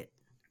liked it.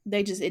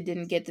 It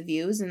didn't get the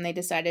views, and they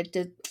decided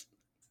to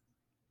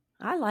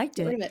I liked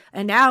get rid it. of it.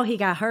 And now he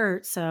got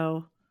hurt,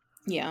 so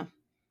Yeah.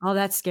 oh,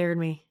 that scared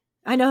me.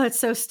 I know it's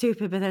so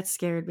stupid, but that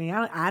scared me.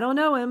 I don't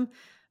know him,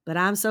 but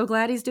I'm so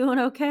glad he's doing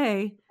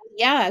okay.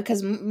 Yeah,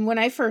 because when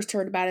I first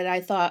heard about it, I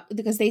thought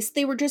because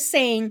they were just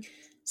saying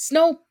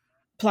snow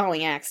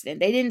plowing accident.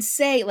 They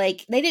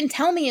didn't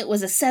tell me it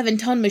was a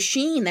 7-ton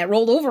machine that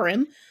rolled over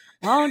him.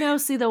 Oh no,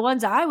 see the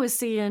ones I was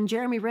seeing,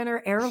 Jeremy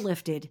Renner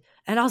airlifted,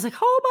 and I was like,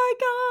 oh my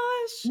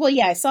gosh. Well,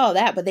 yeah, I saw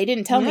that, but they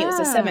didn't tell me it was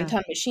a Yeah,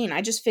 7-ton machine.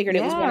 I just figured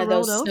it was yeah, one of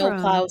rolled those over snow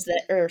him. plows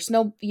or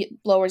snow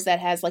blowers that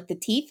has like the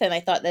teeth, and I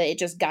thought that it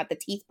just got the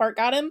teeth part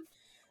got him,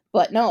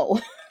 but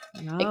no,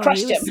 it No,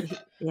 crushed him.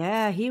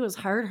 yeah, he was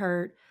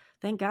hurt.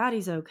 Thank God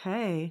he's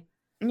okay.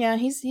 Yeah,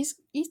 he's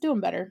doing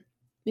better.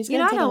 He's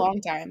gonna I take a don't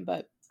long time,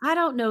 but I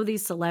don't know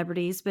these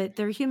celebrities, but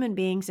they're human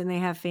beings and they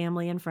have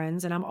family and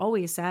friends, and I'm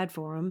always sad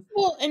for them.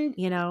 well, and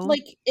You know,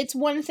 like it's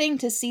one thing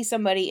to see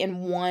somebody in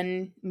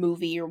one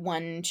movie or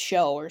one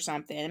show or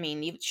something. I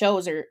mean,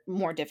 shows are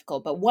more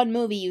difficult, but one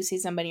movie you see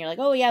somebody, you're like,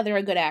 oh yeah, they're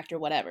a good actor,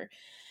 whatever.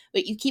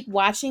 But you keep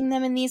watching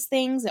them in these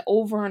things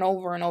over and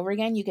over and over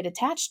again, you get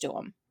attached to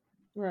them.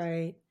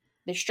 right?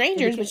 They're They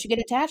strangers, become but you get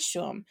attached to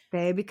them.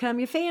 they become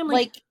your family.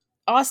 Like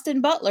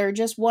Austin Butler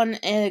just won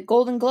a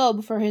Golden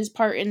Globe for his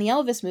part in the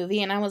Elvis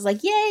movie, and I was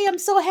like, yay, I'm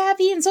so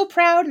happy and so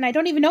proud, and I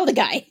don't even know the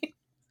guy.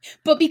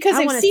 But because I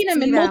I've want to seen him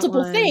see in that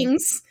multiple one.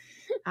 things,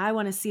 I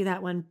want to see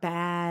that one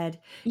bad.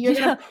 you're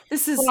gonna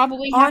This is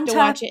probably have on to top.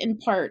 watch it in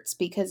parts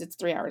because it's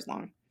 3 hours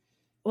long.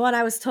 Well, and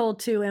I was told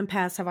too,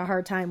 empaths have a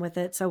hard time with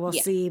it, so we'll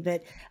Yeah. see.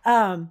 But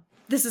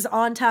this is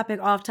on topic,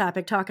 off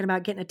topic, talking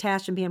about getting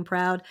attached and being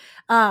proud.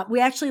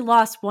 We actually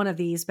lost one of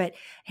these, but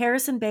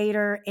Harrison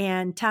Bader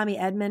and Tommy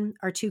Edman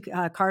are two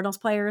Cardinals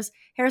players.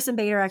 Harrison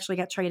Bader actually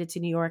got traded to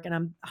New York, and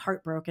I'm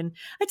heartbroken.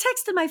 I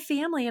texted my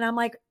family, and I'm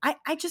like,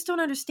 I just don't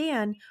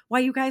understand why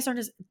you guys aren't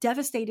as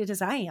devastated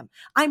as I am.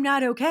 I'm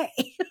not okay.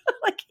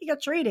 Like he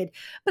got traded,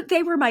 but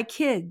they were my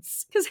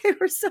kids because they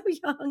were so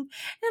young. And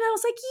I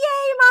was like,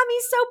 yay,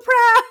 mommy's so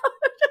proud.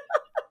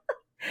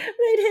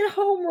 They'd hit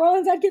home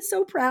runs. I'd get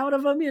so proud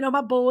of them,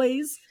 my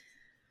boys.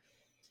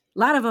 A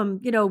lot of them,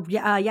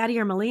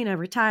 Yadier Molina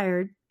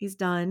retired. He's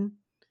done.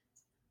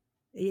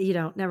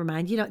 Never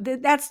mind.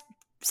 That's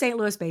St.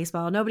 Louis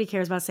baseball. Nobody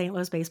cares about St.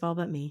 Louis baseball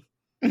but me.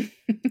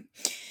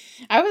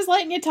 I was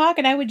letting you talk,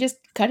 and I would just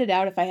cut it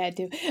out if I had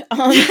to.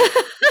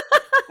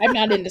 I'm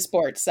not into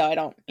sports, so I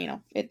don't,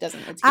 it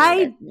doesn't. It's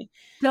I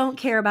don't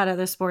care about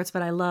other sports,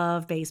 but I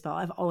love baseball.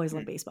 I've always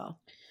loved baseball.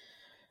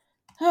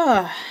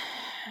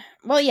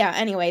 Well, yeah,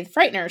 anyway,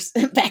 Frighteners,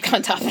 back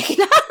on topic.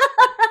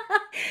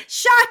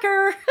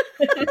 Shocker.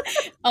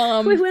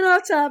 We went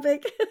off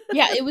topic.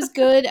 Yeah, it was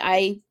good.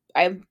 I'm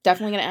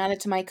definitely going to add it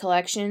to my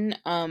collection.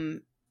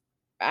 One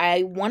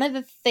of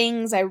the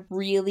things I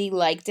really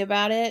liked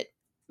about it,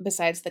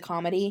 besides the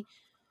comedy,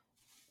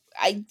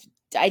 I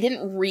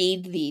didn't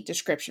read the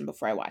description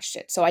before I watched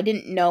it, so I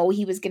didn't know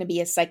he was going to be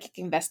a psychic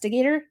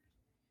investigator.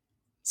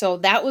 So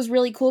that was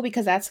really cool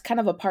because that's kind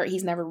of a part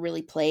he's never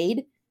really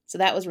played. So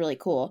that was really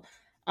cool.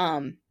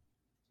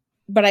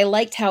 But I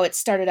liked how it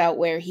started out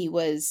where he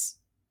was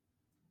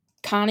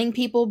conning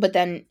people, but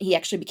then he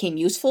actually became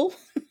useful.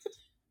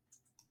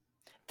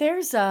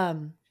 There's a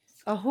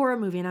horror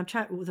movie, and I'm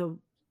trying the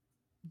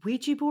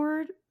Ouija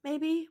board,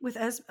 maybe with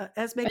Esme. I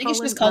think it's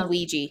just called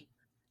Ouija.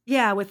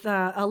 Yeah, with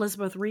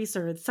Elizabeth Reese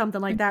or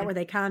something like that, where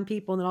they con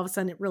people, and then all of a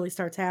sudden it really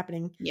starts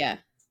happening. Yeah,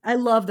 I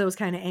love those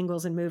kind of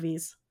angles in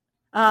movies.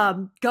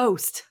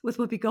 Ghost with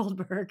Whoopi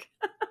Goldberg.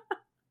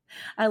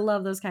 I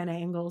love those kind of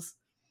angles.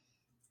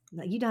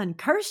 You done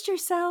cursed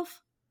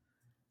yourself?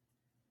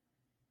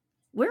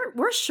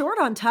 We're short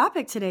on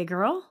topic today,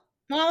 girl.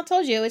 Well, I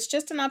told you it's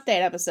just an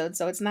update episode,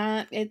 so it's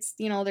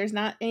there's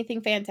not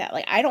anything fantastic.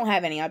 Like I don't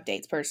have any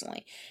updates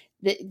personally.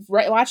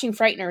 Watching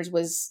Frighteners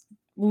was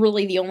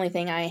really the only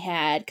thing I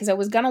had because I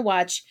was gonna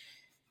watch.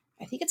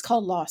 I think it's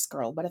called Lost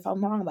Girl, but if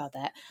I'm wrong about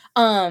that,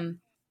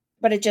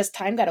 but it just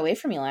time got away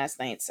from me last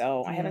night,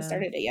 so I haven't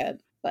started it yet.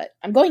 But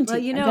I'm going to.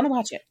 Well, I'm gonna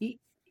watch it.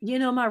 You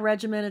know my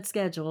regimented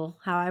schedule,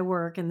 how I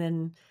work, and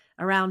then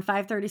around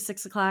 5:30,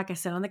 6 o'clock, I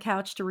sit on the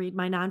couch to read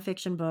my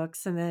nonfiction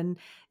books, and then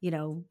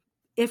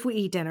if we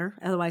eat dinner,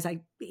 otherwise I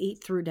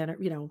eat through dinner.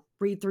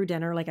 Read through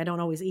dinner. Like I don't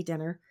always eat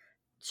dinner.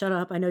 Shut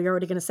up! I know you're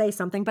already going to say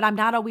something, but I'm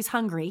not always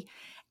hungry.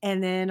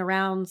 And then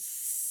around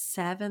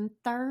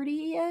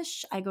 7:30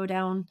 ish, I go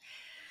down.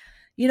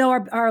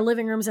 Our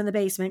living room's in the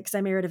basement because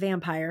I married a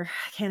vampire.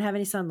 I can't have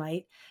any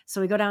sunlight.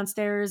 So we go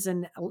downstairs,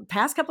 and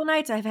past couple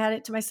nights I've had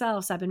it to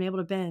myself. So I've been able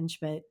to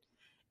binge, but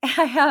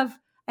I have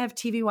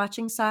TV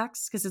watching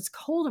socks because it's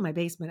cold in my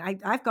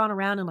basement. I've gone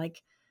around and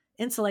like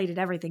insulated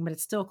everything, but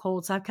it's still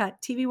cold. So I've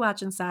got TV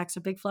watching socks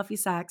or big fluffy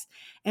socks.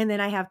 And then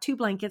I have two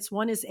blankets.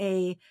 One is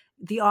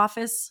the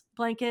office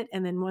blanket,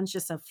 and then one's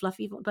just a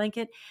fluffy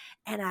blanket.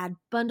 And I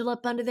bundle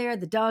up under there.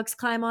 The dogs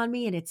climb on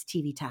me, and it's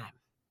TV time.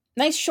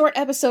 Nice short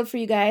episode for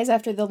you guys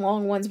after the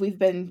long ones we've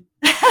been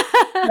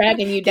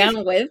dragging you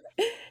down with.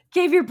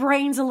 Gave your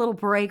brains a little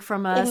break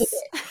from us.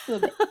 A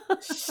little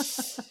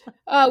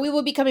bit. We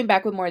will be coming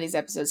back with more of these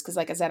episodes because,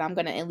 like I said, I'm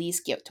going to at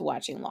least get to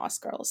watching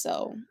Lost Girl.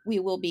 So we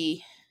will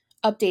be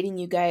updating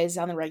you guys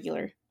on the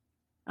regular.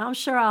 I'm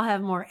sure I'll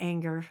have more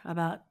anger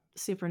about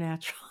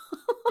Supernatural.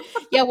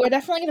 Yeah, we're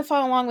definitely going to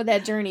follow along with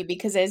that journey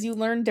because as you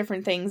learn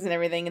different things and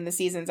everything in the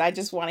seasons, I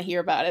just want to hear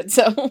about it.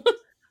 So...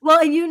 Well,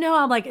 and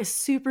I'm like a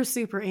super,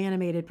 super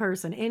animated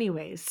person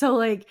anyways. So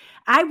like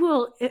I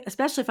will,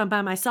 especially if I'm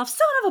by myself,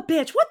 son of a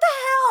bitch, what the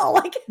hell?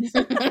 Like,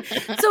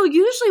 so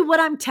usually what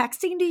I'm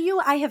texting to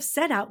you, I have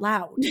said out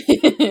loud.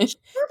 Ruby's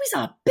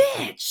a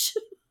bitch.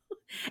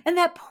 And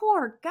that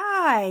poor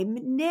guy,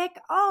 Nick,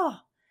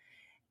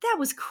 that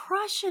was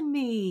crushing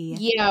me.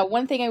 Yeah,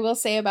 one thing I will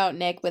say about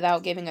Nick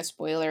without giving a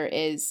spoiler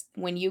is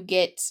when you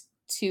get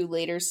to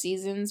later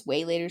seasons,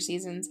 way later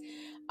seasons,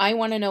 I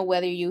want to know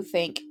whether you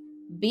think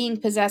being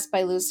possessed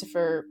by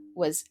Lucifer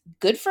was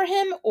good for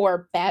him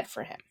or bad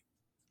for him.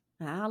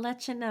 I'll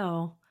let you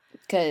know.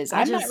 Because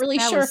I'm not really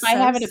sure if I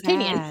have an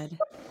opinion.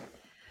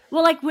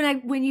 Well, like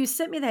when you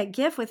sent me that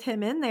GIF with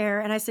him in there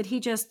and I said he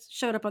just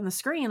showed up on the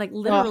screen, like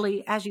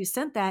literally as you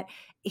sent that,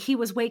 he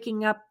was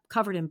waking up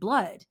covered in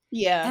blood.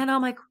 Yeah. And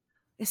I'm like,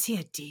 is he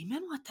a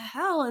demon? What the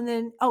hell? And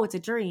then, it's a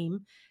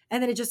dream.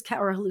 And then it just kept,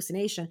 or a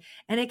hallucination.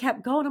 And it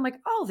kept going. I'm like,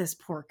 this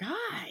poor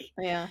guy.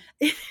 Yeah.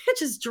 It's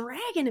just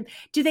dragging him.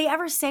 Do they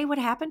ever say what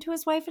happened to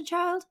his wife and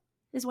child?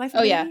 His wife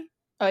and baby? Yeah.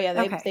 Oh, yeah.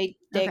 They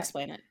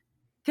explain it.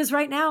 Because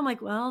right now I'm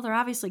like, well, they're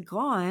obviously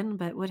gone,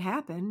 but what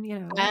happened,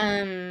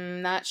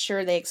 I'm not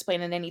sure they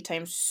explain it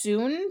anytime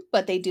soon,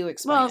 but they do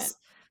explain it.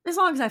 As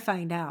long as I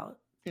find out.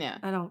 Yeah.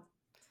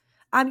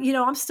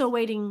 I'm still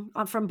waiting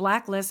from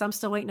Blacklist. I'm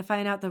still waiting to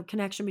find out the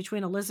connection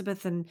between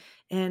Elizabeth and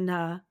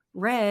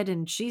Red,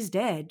 and she's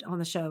dead on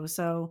the show.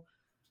 So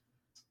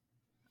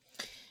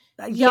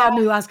y'all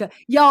knew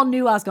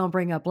I was gonna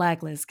bring up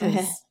Blacklist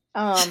because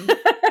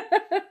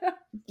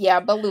yeah,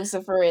 but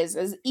Lucifer is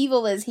as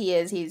evil as he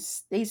is.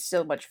 He's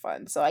so much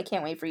fun. So I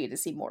can't wait for you to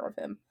see more of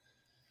him.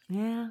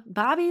 Yeah,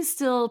 Bobby's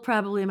still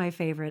probably my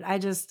favorite.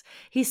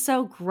 He's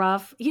so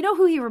gruff. You know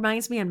who he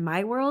reminds me in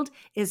my world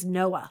is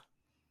Noah.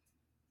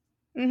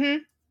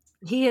 Mm-hmm.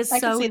 He is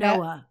so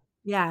Noah.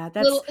 Yeah,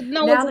 Noah's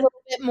a little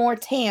bit more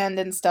tanned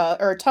and stuff,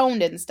 or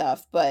toned and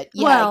stuff, but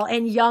yeah, well,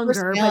 and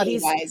younger. But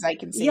I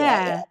can see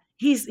that. Yeah.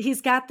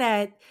 He's got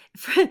that.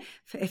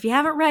 If you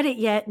haven't read it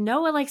yet,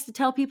 Noah likes to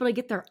tell people to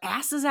get their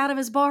asses out of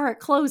his bar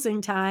at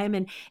closing time.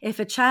 And if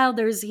a child,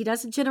 he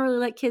doesn't generally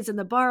let kids in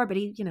the bar, but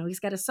he's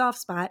got a soft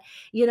spot.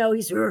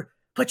 He's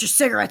put your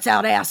cigarettes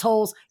out,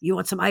 assholes. You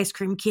want some ice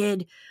cream,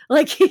 kid?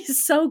 Like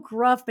he's so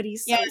gruff, but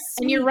he's so sweet,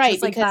 and you're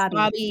right because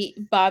like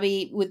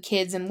Bobby with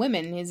kids and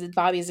women,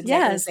 Bobby is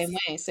exactly the same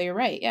way. So you're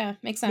right. Yeah,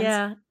 makes sense.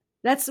 Yeah,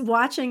 that's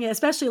watching it,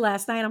 especially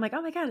last night. I'm like,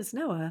 oh my god, it's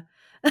Noah.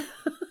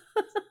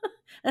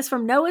 That's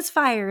from Noah's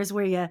Fires,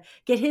 where you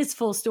get his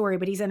full story,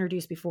 but he's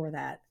introduced before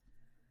that.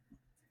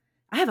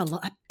 I have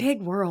a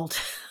big world.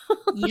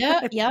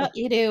 Yeah,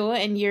 you do.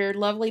 And your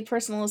lovely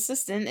personal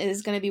assistant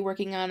is going to be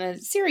working on a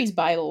series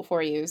Bible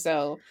for you.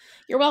 So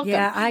you're welcome.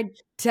 Yeah, I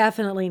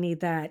definitely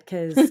need that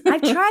because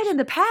I've tried in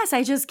the past.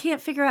 I just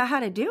can't figure out how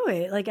to do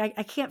it. Like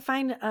I can't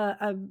find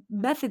a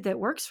method that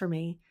works for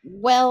me.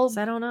 Well,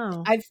 so I don't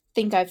know. I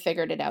think I've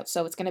figured it out.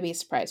 So it's going to be a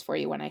surprise for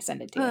you when I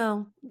send it to you.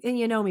 Well, and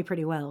you know me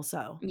pretty well,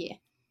 so. Yeah.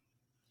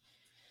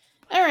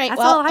 All right.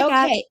 That's all I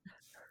got.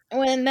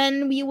 And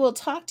then we will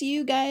talk to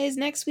you guys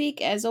next week.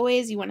 As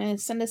always, you want to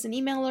send us an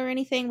email or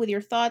anything with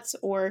your thoughts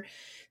or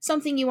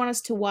something you want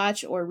us to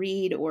watch or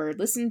read or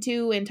listen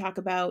to and talk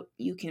about,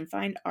 you can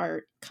find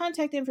our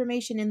contact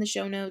information in the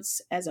show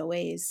notes, as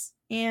always,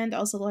 and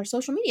also our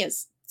social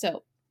medias.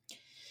 So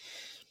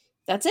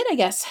that's it, I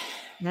guess.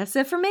 That's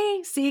it for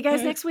me. See you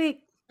guys next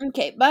week.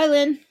 Okay, bye,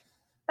 Lynn.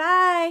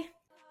 Bye.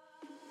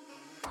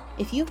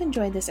 If you've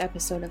enjoyed this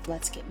episode of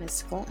Let's Get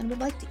Mystical and would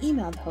like to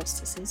email the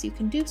hostesses, you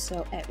can do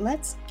so at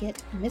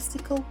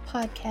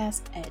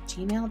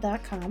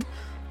letsgetmysticalpodcast@gmail.com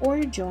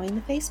or join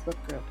the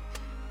Facebook group,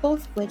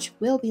 both of which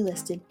will be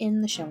listed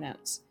in the show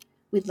notes.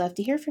 We'd love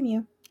to hear from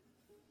you.